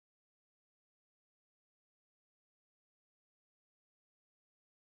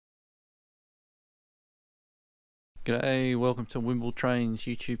G'day, welcome to Wimble Trains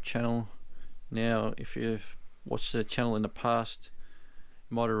YouTube channel. Now, if you've watched the channel in the past,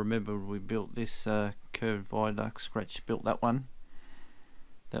 you might have remembered we built this curved viaduct scratch built that one.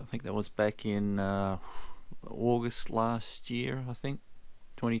 I think that was back in August last year, I think,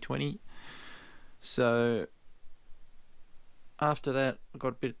 2020. So after that, I got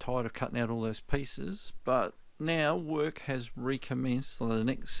a bit tired of cutting out all those pieces, but now work has recommenced on the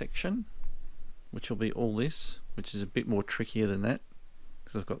next section, which will be all this, which is a bit more trickier than that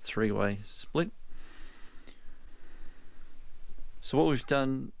because I've got three-way split. So what we've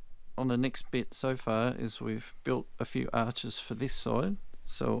done on the next bit so far is we've built a few arches for this side,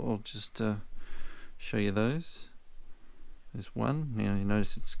 so I'll just show you those. There's one. Now you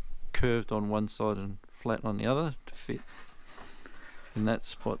notice it's curved on one side and flat on the other to fit in that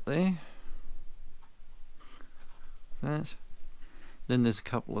spot there. That. Then there's a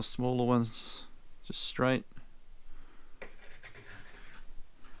couple of smaller ones just straight.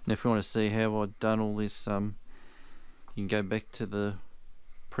 Now if you want to see how I've done all this, you can go back to the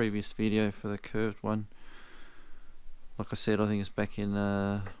previous video for the curved one. Like I said, I think it's back in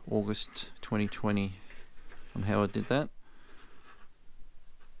August 2020 on how I did that.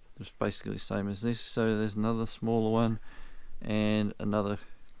 It's basically the same as this. So there's another smaller one and another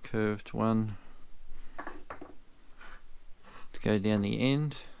curved one to go down the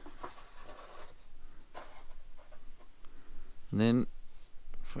end. And then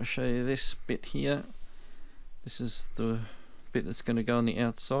if I show you this bit here, this is the bit that's going to go on the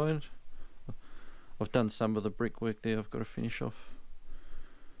outside. I've done some of the brickwork there. I've got to finish off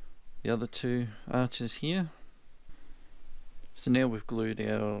the other two arches here. So now we've glued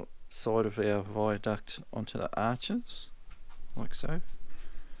our side of our viaduct onto the arches, like so.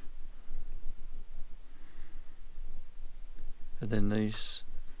 And then this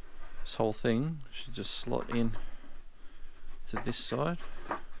whole thing should just slot in to this side.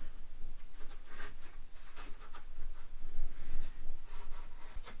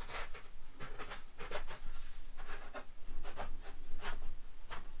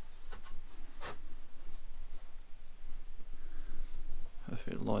 If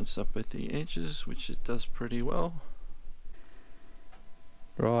it lines up with the edges, which it does pretty well.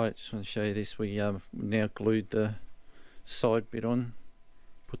 Right, just want to show you this. We now glued the side bit on.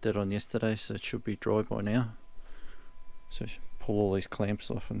 Put that on yesterday, so it should be dry by now. So pull all these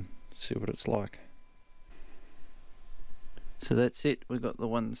clamps off and see what it's like. So that's it, we've got the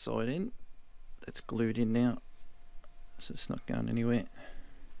one side in. That's glued in now, so it's not going anywhere.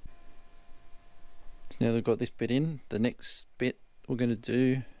 So now we've got this bit in. The next bit we're going to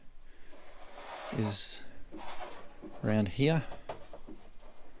do is around here.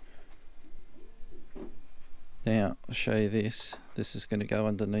 Now I'll show you this. This is going to go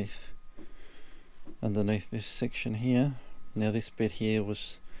underneath this section here. Now this bit here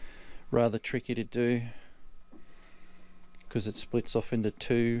was rather tricky to do because it splits off into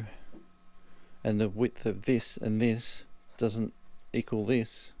two and the width of this and this doesn't equal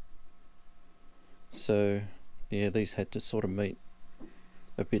this, so yeah, these had to sort of meet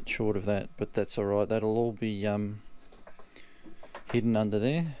a bit short of that, but that's alright. That'll all be hidden under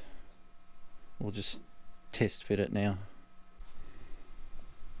there. We'll just test fit it now.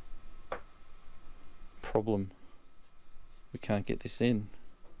 Problem, we can't get this in.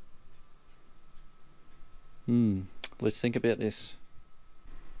 Let's think about this.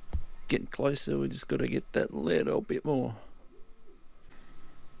 Getting closer, we just got to get that little bit more.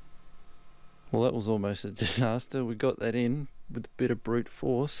 Well, that was almost a disaster. We got that in with a bit of brute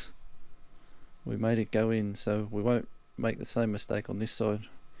force. We made it go in, so we won't make the same mistake on this side.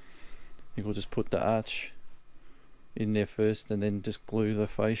 I think we'll just put the arch in there first and then just glue the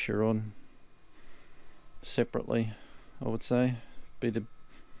fascia on separately, I would say. Be the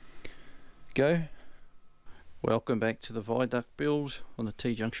go. Welcome back to the viaduct build on the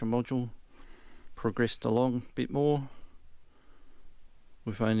T Junction Module. Progressed along a bit more.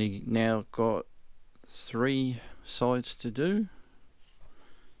 We've only now got 3 sides to do.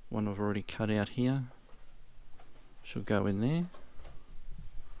 One I've already cut out here. Should go in there.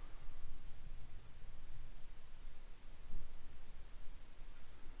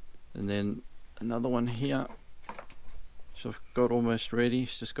 And then another one here, so I've got almost ready.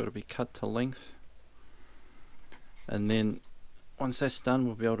 It's just got to be cut to length, and then once that's done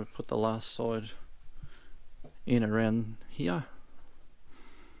we'll be able to put the last side in around here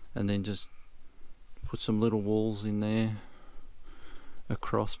and then just put some little walls in there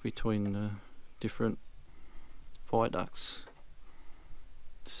across between the different viaducts.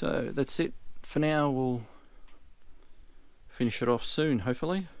 So that's it for now. We'll finish it off soon,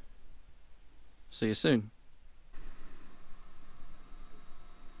 hopefully. See you soon.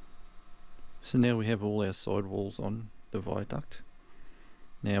 So now we have all our sidewalls on the viaduct.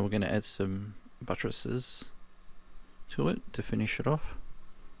 Now we're going to add some buttresses to it to finish it off.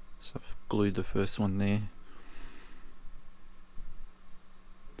 So I've glued the first one there.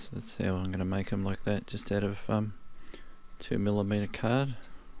 So that's how I'm going to make them, like that, just out of 2mm card.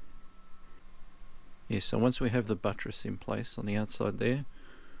 Yeah, so once we have the buttress in place on the outside there,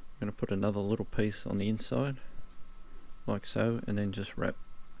 I'm going to put another little piece on the inside, like so, and then just wrap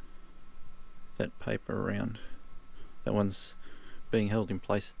that paper around. That one's being held in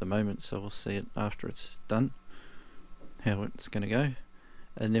place at the moment, so we'll see it after it's done, how it's going to go.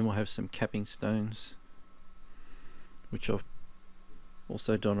 And then we'll have some capping stones, which I've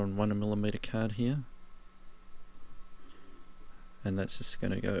also done on 1mm card here, and that's just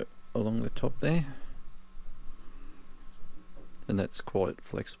going to go along the top there, and that's quite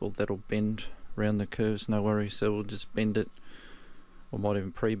flexible. That'll bend around the curves, no worries. So we'll just bend it, or might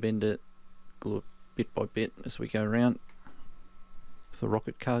even pre-bend it, glue it bit by bit as we go around with a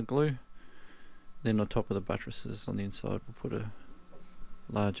rocket card glue. Then on top of the buttresses on the inside we'll put a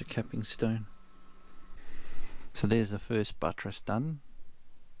larger capping stone. So there's the first buttress done.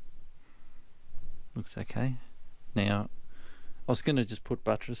 Looks okay. Now I was going to just put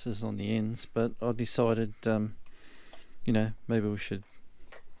buttresses on the ends, but I decided you know, maybe we should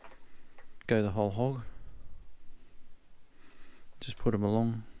go the whole hog, just put them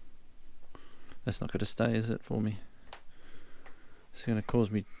along. That's not going to stay, is it, for me? It's going to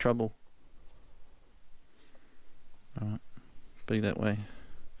cause me trouble. Alright, be that way.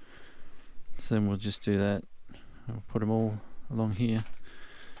 So then we'll just do that. I'll put them all along here.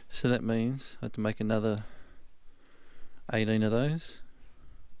 So that means I have to make another 18 of those.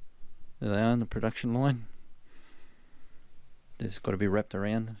 There they are on the production line. They've got to be wrapped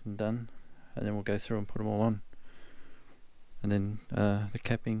around and done, and then we'll go through and put them all on. And then the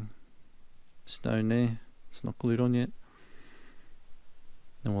capping stone there, it's not glued on yet.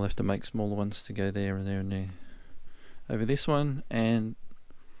 Then we'll have to make smaller ones to go there and there and there. Over this one and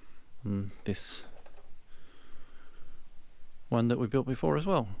this one that we built before as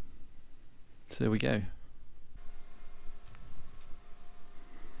well. So there we go.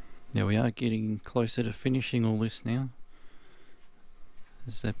 Now we are getting closer to finishing all this now.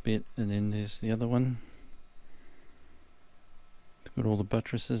 There's that bit, and then there's the other one. Got all the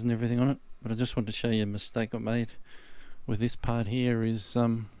buttresses and everything on it. But I just wanted to show you a mistake I made with this part here is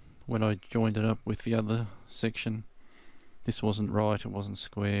when I joined it up with the other section. This wasn't right, it wasn't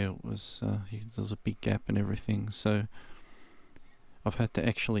square, it was there was a big gap and everything, so I've had to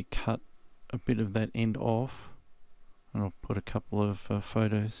actually cut a bit of that end off, and I'll put a couple of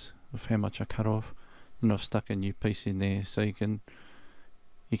photos of how much I cut off, and I've stuck a new piece in there so you can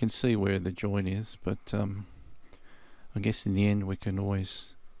see where the joint is. But I guess in the end we can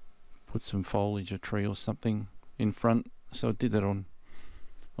always put some foliage, a tree or something in front, so I did that on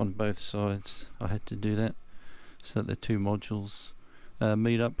both sides. I had to do that so that the two modules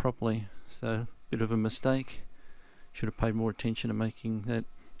meet up properly. So bit of a mistake, should have paid more attention to making that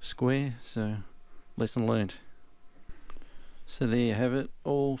square, so lesson learned. So there you have it,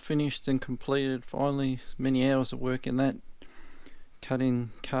 all finished and completed finally. Many hours of work in that,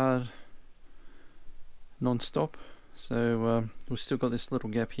 cutting card non-stop. So we've still got this little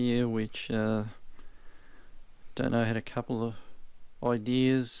gap here, which don't know, had a couple of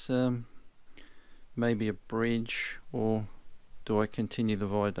ideas, maybe a bridge, or do I continue the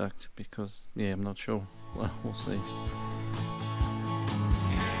viaduct, because yeah, I'm not sure. Well, we'll see.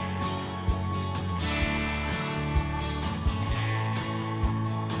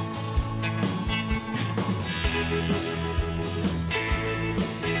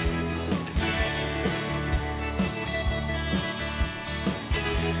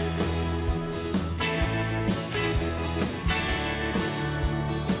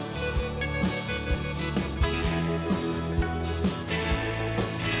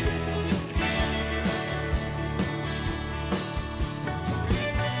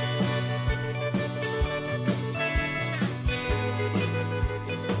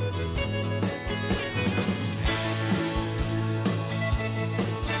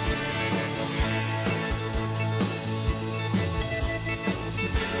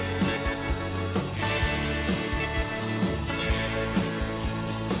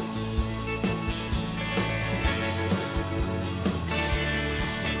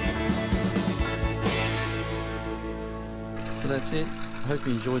 So that's it. I hope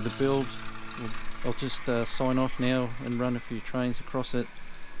you enjoyed the build. I'll just sign off now and run a few trains across it,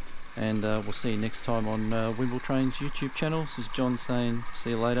 and we'll see you next time on Wimble Trains YouTube channel. This is John saying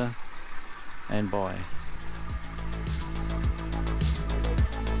see you later and bye.